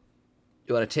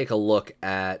you want to take a look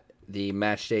at the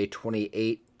match day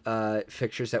 28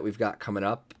 fixtures that we've got coming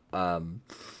up.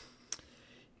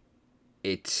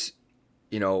 It's,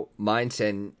 Mainz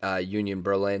and Union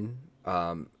Berlin,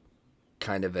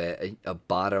 kind of a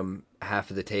bottom half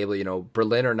of the table.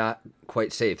 Berlin are not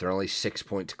quite safe. They're only 6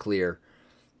 points clear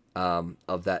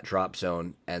of that drop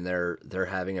zone, and they're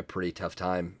having a pretty tough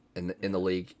time in the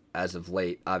league as of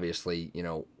late. Obviously,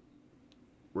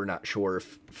 we're not sure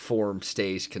if form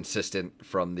stays consistent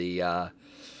from the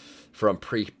from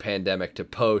pre-pandemic to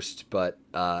post, but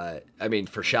for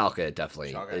Schalke, it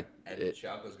definitely.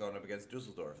 Schalke's going up against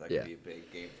Dusseldorf. That could be a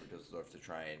big game for Dusseldorf to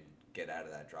try and get out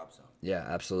of that drop zone. Yeah,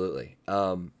 absolutely.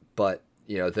 But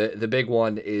the big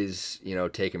one is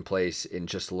taking place in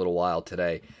just a little while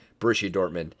today. Borussia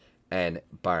Dortmund and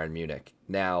Bayern Munich.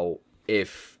 Now,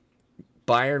 if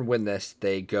Bayern win this,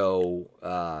 they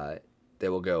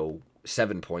will go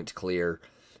 7 points clear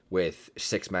with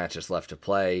 6 matches left to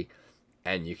play,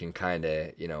 and you can kind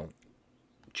of,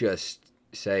 just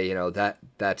say,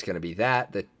 that's going to be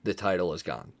that the title is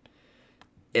gone,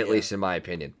 at least in my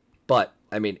opinion. But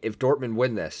I mean, if Dortmund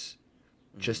win this,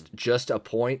 just a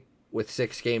point with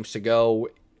 6 games to go,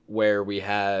 where we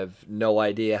have no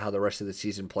idea how the rest of the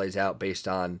season plays out based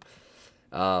on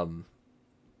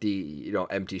the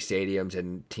empty stadiums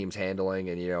and teams handling,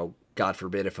 and God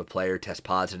forbid if a player tests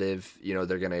positive,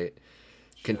 they're gonna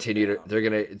continue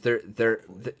to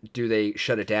do they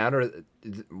shut it down, or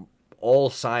all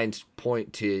signs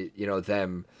point to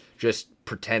them just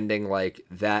pretending like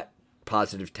that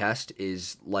positive test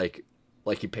is like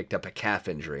he picked up a calf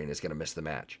injury and is going to miss the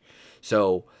match.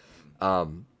 So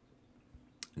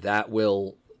that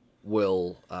will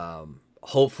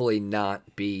hopefully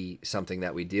not be something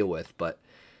that we deal with, but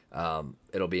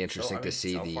it'll be interesting to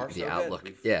see the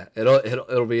outlook. Yeah,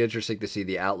 it'll be interesting to see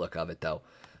the outlook of it, though,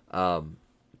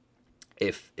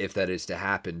 if that is to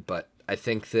happen. But I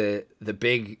think the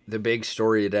big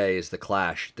story today is the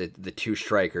clash, the two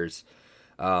strikers,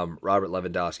 Robert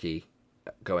Lewandowski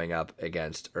going up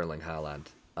against Erling Haaland.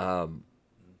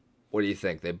 What do you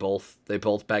think? They both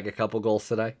bag a couple goals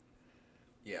today?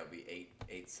 Yeah, it'll be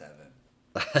 8-7.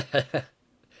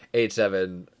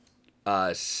 8-7.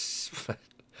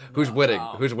 Who's winning?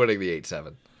 Who's winning the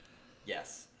 8-7?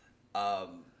 Yes.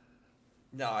 No,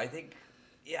 I think.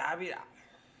 Yeah, I mean,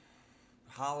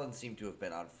 Haaland seemed to have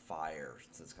been on fire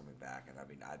since coming back, and I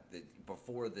mean,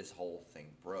 before this whole thing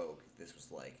broke, this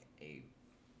was like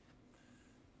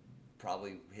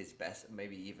probably his best,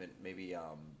 maybe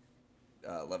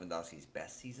Lewandowski's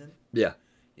best season. Yeah.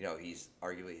 He's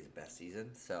arguably his best season.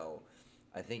 So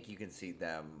I think you can see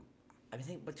them. I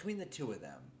think between the two of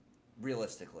them,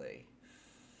 realistically,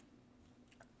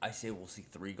 I say we'll see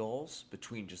 3 goals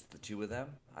between just the two of them.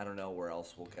 I don't know where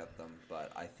else we'll get them,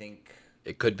 but I think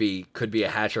it could be a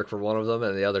hat trick for one of them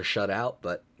and the other shut out.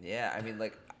 But yeah, I mean,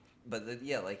 like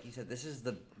you said, this is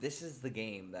the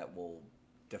game that will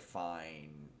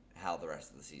define how the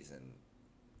rest of the season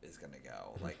is gonna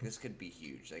go. Like, this could be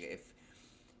huge. Like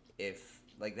if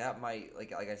like that might,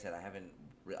 like I said, I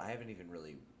haven't even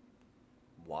really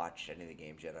watched any of the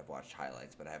games yet. I've watched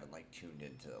highlights, but I haven't tuned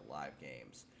into live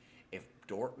games. If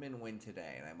Dortmund win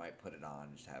today, and I might put it on,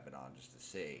 just have it on just to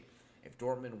see. If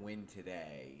Dortmund win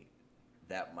today,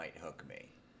 that might hook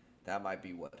me. That might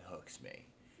be what hooks me.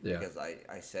 Yeah. Because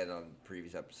I said on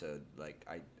previous episode, I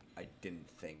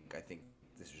think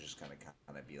this was just gonna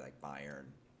kind of be like Bayern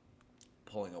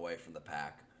pulling away from the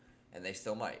pack, and they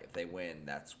still might. If they win,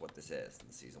 that's what this is.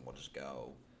 The season will just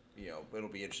go. It'll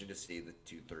be interesting to see the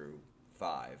 2 through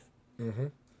 5,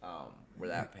 where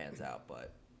that pans out.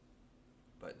 But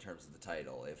in terms of the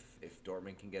title, if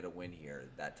Dortmund can get a win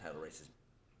here, that title race is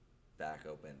back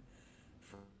open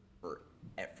for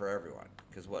everyone.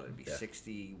 Because it'd be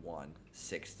 61,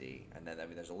 60, and then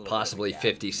there's a little possibly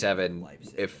 57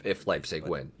 if Leipzig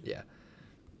win. Yeah.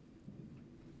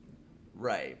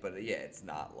 Right, but it's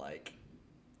not like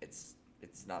it's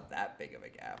not that big of a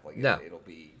gap. No. It'll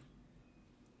be.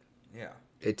 Yeah.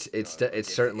 It's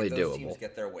certainly if doable. Those teams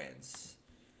get their wins.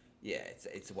 Yeah,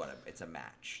 it's a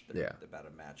match. They're about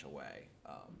a match away.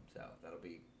 So that'll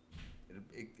be.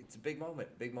 It's a big moment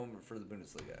for the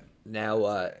Bundesliga. Now,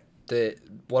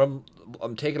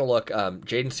 I'm taking a look.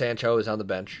 Jadon Sancho is on the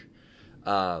bench.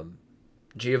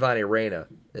 Giovanni Reina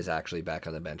is actually back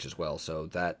on the bench as well. So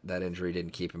that injury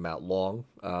didn't keep him out long.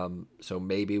 So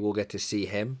maybe we'll get to see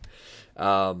him.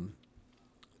 The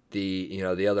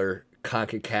other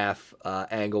CONCACAF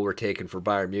angle we're taking for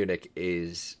Bayern Munich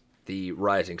is the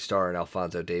rising star in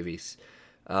Alphonso Davies.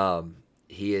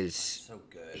 He is so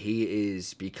good. He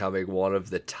is becoming one of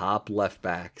the top left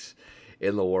backs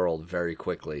in the world very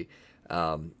quickly.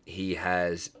 He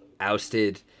has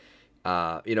ousted,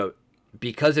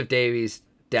 because of Davies,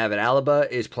 David Alaba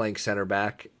is playing center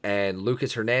back, and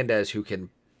Lucas Hernandez, who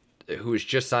was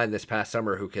just signed this past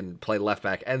summer, who can play left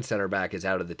back and center back, is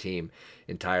out of the team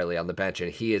entirely on the bench,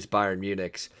 and he is Bayern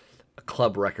Munich's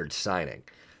club record signing.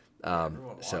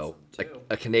 So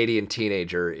a Canadian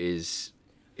teenager is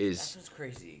that's what's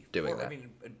crazy. Doing that. I mean,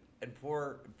 and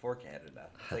poor Canada.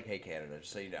 It's like, hey, Canada,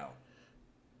 just so you know,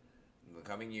 in the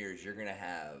coming years, you're gonna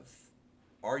have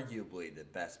arguably the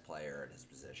best player in his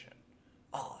position.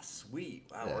 Oh, sweet!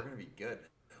 Wow, We're gonna be good.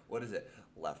 What is it?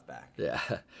 Left back. Yeah.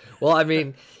 Well, I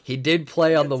mean, he did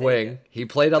play on the wing. He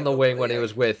played on the wing when he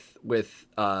was with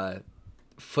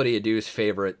Footy Adu's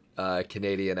favorite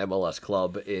Canadian MLS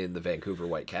club in the Vancouver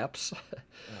Whitecaps.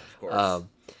 Of course.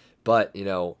 But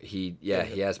he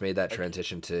has made that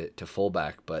transition to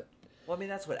fullback. But Well, I mean,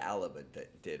 that's what Alaba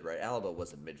did, right? Alaba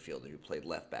was a midfielder who played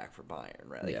left back for Bayern,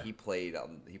 right? Like Yeah. he played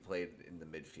in the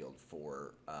midfield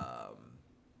for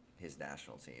his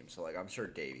national team. So like I'm sure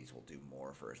Davies will do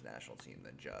more for his national team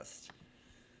than just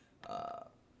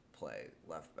play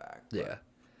left back. But, Yeah.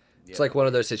 It's like one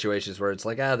of those situations where it's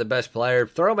like, the best player,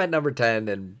 throw him at number 10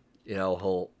 and,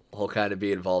 he'll kind of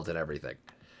be involved in everything.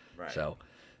 right. So,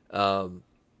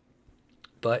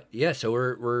 but yeah, so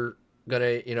we're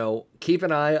going to, keep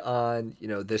an eye on,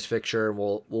 this fixture, and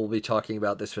we'll be talking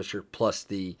about this fixture plus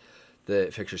the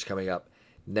fixtures coming up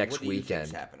next what do you weekend.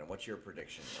 think's happening? What's your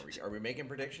prediction? Are we making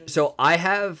predictions? So I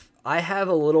have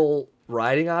a little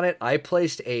riding on it. I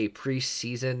placed a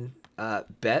preseason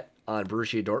bet on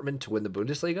Borussia Dortmund to win the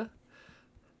Bundesliga.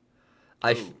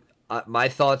 My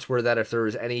thoughts were that if there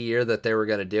was any year that they were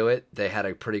going to do it, they had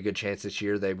a pretty good chance this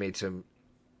year. They made some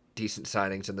decent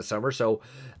signings in the summer, so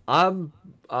I'm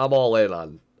all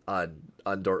in on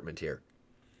Dortmund here.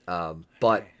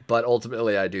 But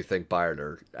ultimately, I do think Bayern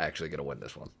are actually going to win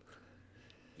this one.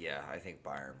 Yeah, I think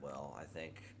Bayern will. I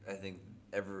think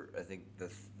the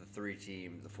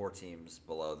four teams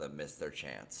below them missed their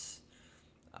chance.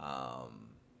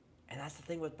 And that's the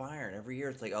thing with Bayern. Every year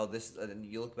it's like, and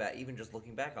you look back, even just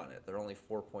looking back on it, they're only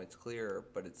 4 points clear,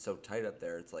 but it's so tight up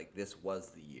there. It's like, this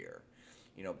was the year.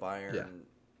 Bayern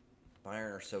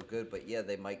are so good, but yeah,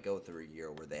 they might go through a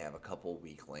year where they have a couple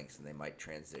weak links and they might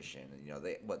transition. And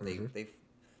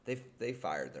they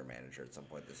fired their manager at some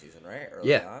point this season, right?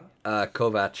 Early on?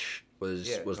 Kovac was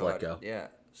Kovac, let go. Yeah.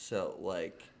 So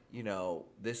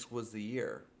this was the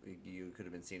year. You could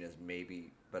have been seen as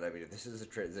maybe, but I mean, if this is a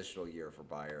transitional year for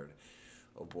Bayern,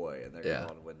 oh boy, and they're going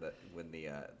to win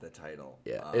the title.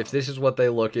 Yeah. If this is what they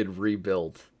look and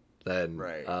rebuild, then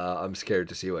right. I'm scared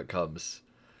to see what comes.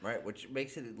 Right, which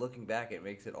makes it, looking back, it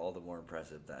makes it all the more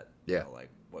impressive that like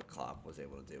what Klopp was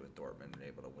able to do with Dortmund and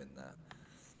able to win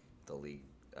the league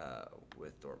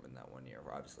with Dortmund that one year.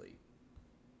 Obviously,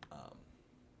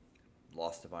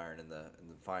 lost to Bayern in the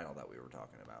final that we were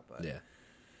talking about, but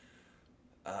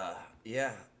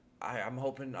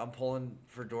I'm pulling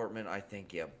for Dortmund. I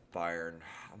think Bayern.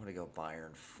 I'm gonna go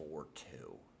Bayern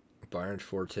 4-2. Bayern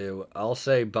 4-2. I'll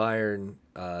say Bayern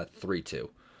 3-2. Ooh,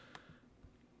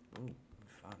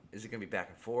 fun. Is it gonna be back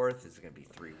and forth? Is it gonna be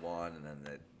 3-1 and then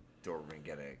the Dortmund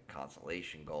get a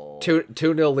consolation goal?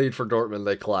 2-0 lead for Dortmund.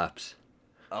 They collapse.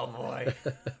 Oh boy.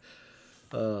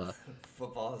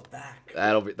 Football is back.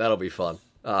 That'll be fun.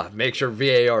 Make sure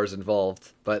VAR is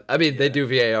involved, but I mean they do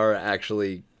VAR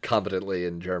actually competently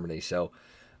in Germany, so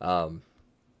it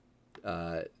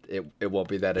won't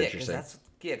be that interesting.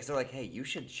 Because they're like, hey, you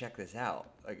should check this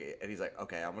out. Like, and he's like,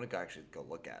 okay, I'm gonna actually go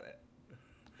look at it.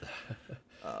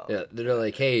 Yeah, they're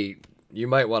like, hey, you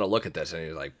might want to look at this, and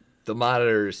he's like, the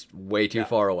monitor's way too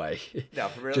far away. No,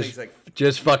 for real, he's like,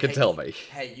 just fucking tell me.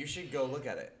 Hey, you should go look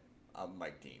at it. I'm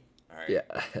Mike Dean. All right. Yeah.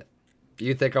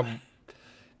 You think I'm? I'm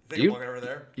walking over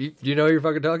there? You know who you're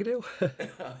fucking talking to?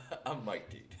 I'm Mike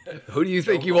Dean. Who do you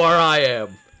think you are? I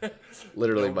am.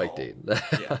 Literally no Mike Dean.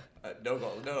 Yeah. No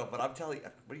goal. No, but I'm telling you,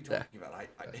 what are you talking about?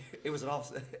 It was an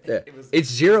offset. Yeah.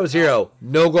 It's 0-0.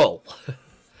 No goal.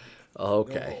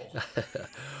 Okay.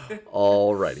 No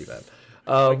goal. Alrighty then.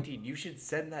 Mike Dean, you should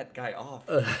send that guy off.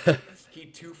 He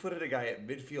two-footed a guy at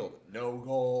midfield. No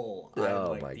goal.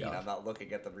 Oh I'm my Dean. God. I'm not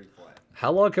looking at the replay.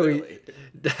 How long can we...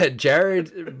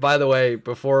 Jared, by the way,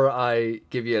 before I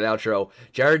give you an outro,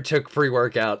 Jared took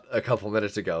pre-workout a couple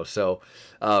minutes ago. So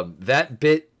that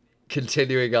bit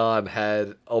continuing on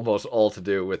had almost all to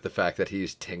do with the fact that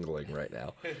he's tingling right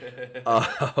now.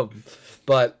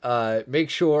 But make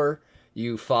sure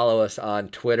you follow us on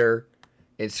Twitter,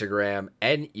 Instagram,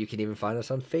 and you can even find us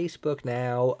on Facebook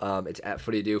now. It's at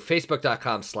FootyAdo,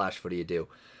 facebook.com/FootyAdo.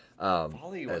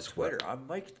 Follow you on Twitter. Well. I'm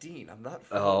Mike Dean. I'm not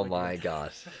following you. Oh my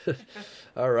gosh.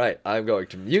 All right. I'm going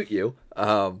to mute you.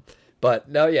 But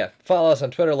no, yeah. Follow us on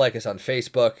Twitter, like us on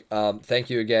Facebook. Thank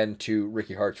you again to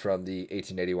Ricky Hartz from the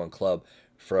 1881 Club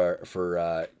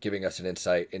for giving us an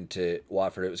insight into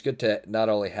Watford. It was good to not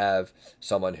only have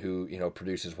someone who,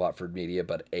 produces Watford media,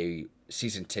 but a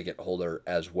season ticket holder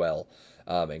as well.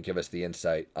 And give us the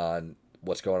insight on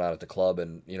what's going on at the club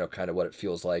and, kind of what it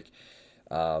feels like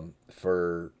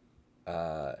for,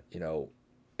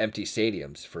 empty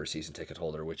stadiums for a season ticket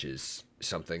holder, which is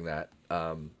something that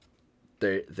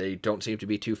they don't seem to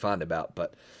be too fond about.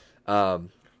 But,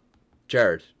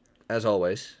 Jared, as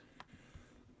always.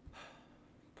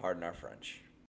 Pardon our French.